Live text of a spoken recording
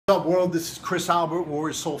up, world? This is Chris Albert,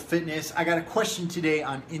 Warrior Soul Fitness. I got a question today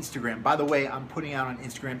on Instagram. By the way, I'm putting out on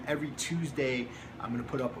Instagram every Tuesday. I'm going to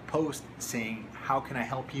put up a post saying, how can I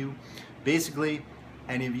help you? Basically,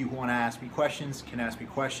 any of you who want to ask me questions can ask me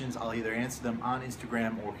questions. I'll either answer them on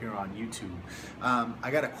Instagram or here on YouTube.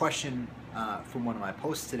 I got a question from one of my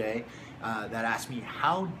posts today that asked me,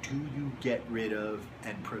 how do you get rid of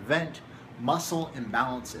and prevent muscle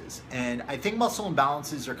imbalances? And I think muscle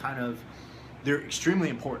imbalances are they're extremely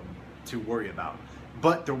important to worry about,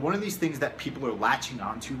 but they're one of these things that people are latching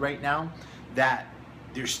onto right now, that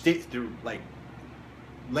they're like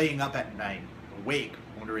laying up at night, awake,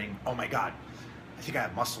 wondering, oh my God, I think I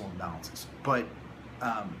have muscle imbalances. But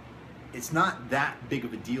it's not that big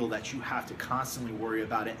of a deal that you have to constantly worry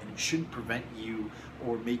about it, and it shouldn't prevent you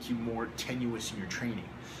or make you more tenuous in your training.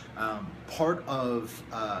 Part of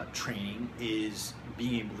training is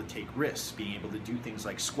being able to take risks, being able to do things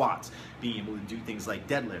like squats, being able to do things like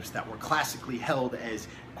deadlifts that were classically held as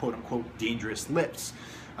quote unquote dangerous lifts.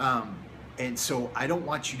 And so I don't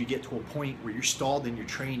want you to get to a point where you're stalled in your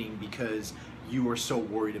training because you are so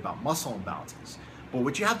worried about muscle imbalances. But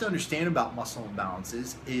what you have to understand about muscle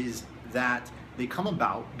imbalances is that they come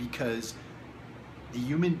about because the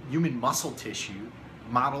human muscle tissue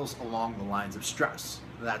models along the lines of stress.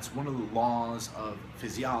 That's one of the laws of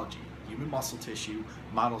physiology. Human muscle tissue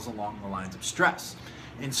models along the lines of stress.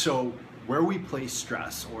 And so where we place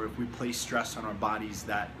stress, or if we place stress on our bodies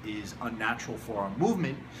that is unnatural for our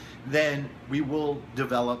movement, then we will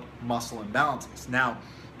develop muscle imbalances. Now,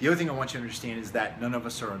 the other thing I want you to understand is that none of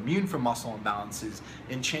us are immune from muscle imbalances,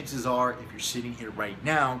 and chances are, if you're sitting here right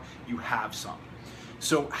now, you have some.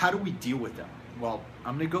 So how do we deal with them? Well,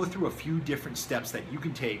 I'm going to go through a few different steps that you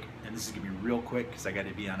can take, and this is going to be real quick because I got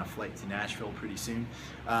to be on a flight to Nashville pretty soon,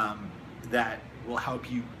 that will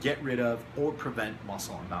help you get rid of or prevent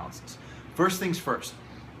muscle imbalances. First things first,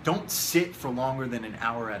 don't sit for longer than an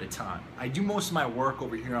hour at a time. I do most of my work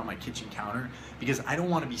over here on my kitchen counter because I don't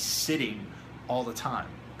want to be sitting all the time.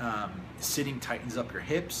 Sitting tightens up your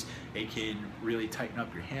hips, it can really tighten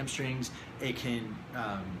up your hamstrings, it can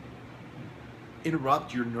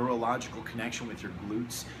interrupt your neurological connection with your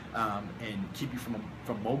glutes and keep you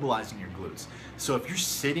from mobilizing your glutes. So if you're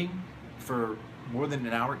sitting for more than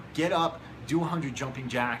an hour, get up, do 100 jumping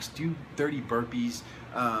jacks, do 30 burpees,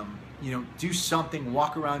 do something,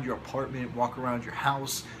 walk around your apartment, walk around your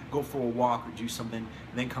house, go for a walk or do something,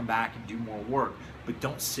 and then come back and do more work. But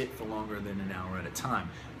don't sit for longer than an hour at a time.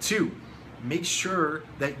 2, make sure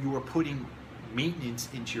that you are putting maintenance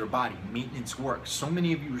into your body, maintenance work. So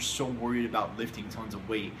many of you are so worried about lifting tons of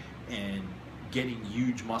weight and getting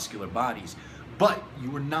huge muscular bodies, but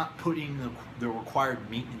you are not putting the required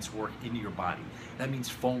maintenance work into your body. That means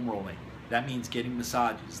foam rolling. That means getting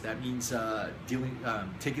massages. That means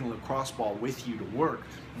taking a lacrosse ball with you to work.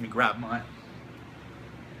 Let me grab mine.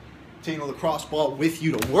 Taking a lacrosse ball with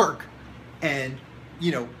you to work, and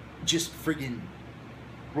just friggin'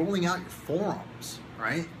 rolling out your forearms,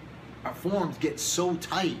 right? Our forearms get so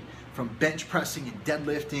tight from bench pressing and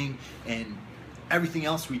deadlifting and everything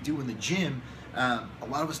else we do in the gym. A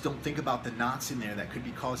lot of us don't think about the knots in there that could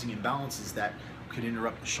be causing imbalances that could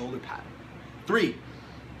interrupt the shoulder pattern. 3,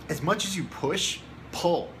 as much as you push,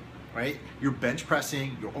 pull, right? You're bench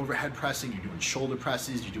pressing, you're overhead pressing, you're doing shoulder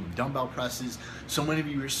presses, you're doing dumbbell presses. So many of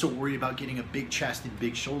you are so worried about getting a big chest and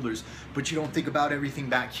big shoulders, but you don't think about everything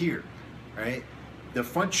back here, right? The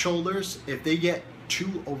front shoulders, if they get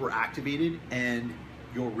too overactivated and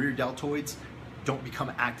your rear deltoids don't become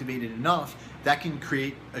activated enough, that can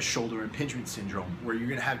create a shoulder impingement syndrome where you're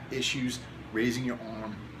gonna have issues raising your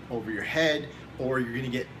arm over your head, or you're gonna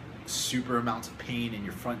get super amounts of pain in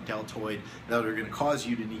your front deltoid that are gonna cause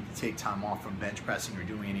you to need to take time off from bench pressing or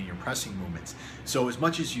doing any of your pressing movements. So as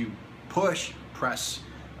much as you push, press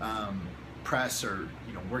or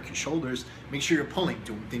work your shoulders, make sure you're pulling,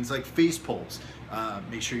 doing things like face pulls.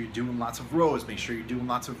 Make sure you're doing lots of rows. Make sure you're doing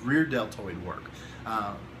lots of rear deltoid work.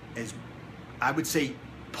 As I would say,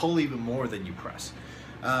 pull even more than you press.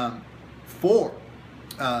 4,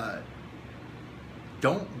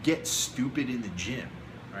 don't get stupid in the gym,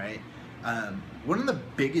 right? One of the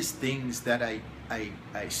biggest things that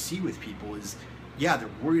I see with people is, yeah, they're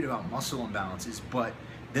worried about muscle imbalances, but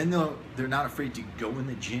then they're not afraid to go in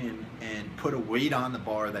the gym and put a weight on the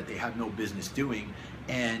bar that they have no business doing,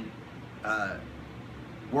 and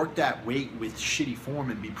work that weight with shitty form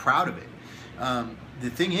and be proud of it. The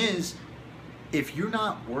thing is, if you're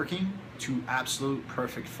not working to absolute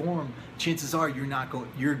perfect form, chances are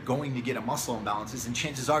you're going to get a muscle imbalances, and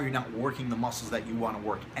chances are you're not working the muscles that you want to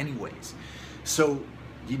work anyways. So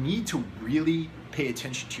you need to really pay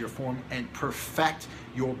attention to your form and perfect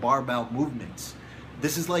your barbell movements.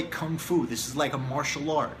 This is like Kung Fu. This is like a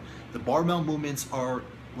martial art. The barbell movements are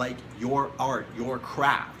like your art, your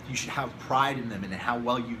craft. You should have pride in them and how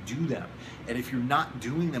well you do them. And if you're not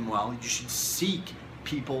doing them well, you should seek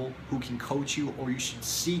people who can coach you, or you should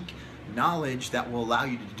seek knowledge that will allow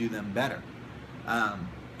you to do them better.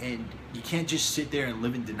 And you can't just sit there and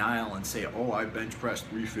live in denial and say, oh, I bench pressed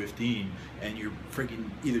 315, and you're freaking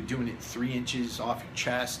either doing it 3 inches off your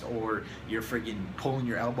chest, or you're freaking pulling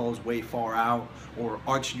your elbows way far out, or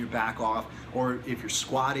arching your back off, or if you're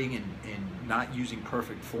squatting and not using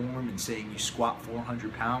perfect form and saying you squat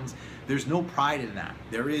 400 pounds, there's no pride in that.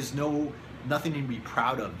 There is nothing to be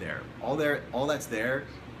proud of there. All that's there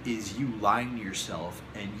is you lying to yourself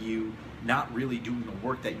and you not really doing the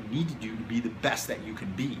work that you need to do to be the best that you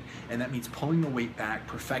can be. And that means pulling the weight back,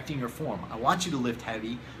 perfecting your form. I want you to lift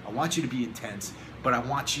heavy, I want you to be intense, but I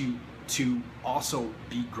want you to also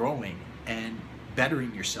be growing and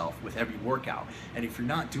bettering yourself with every workout. And if you're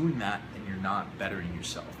not doing that, then you're not bettering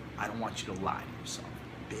yourself. I don't want you to lie to yourself.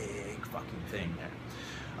 Big fucking thing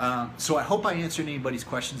there. So I hope I answered anybody's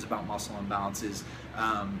questions about muscle imbalances.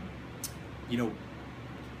 You know,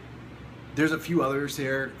 there's a few others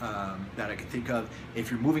there that I can think of.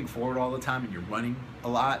 If you're moving forward all the time and you're running a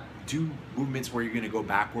lot, do movements where you're going to go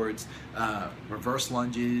backwards, reverse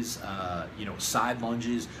lunges, you know, side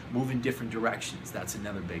lunges, move in different directions. That's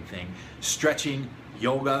another big thing. Stretching,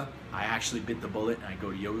 yoga. I actually bit the bullet and I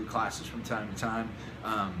go to yoga classes from time to time.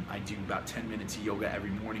 I do about 10 minutes of yoga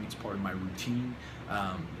every morning. It's part of my routine.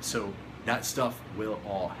 So that stuff will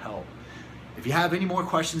all help. If you have any more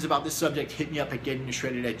questions about this subject, hit me up at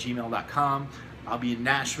gettingyoushredded@gmail.com. I'll be in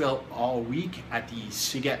Nashville all week at the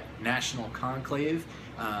SIGET National Conclave,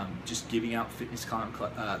 just giving out fitness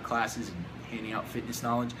classes and handing out fitness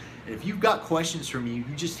knowledge. And if you've got questions for me,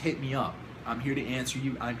 you just hit me up. I'm here to answer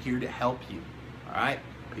you. I'm here to help you. All right?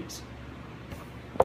 Peace.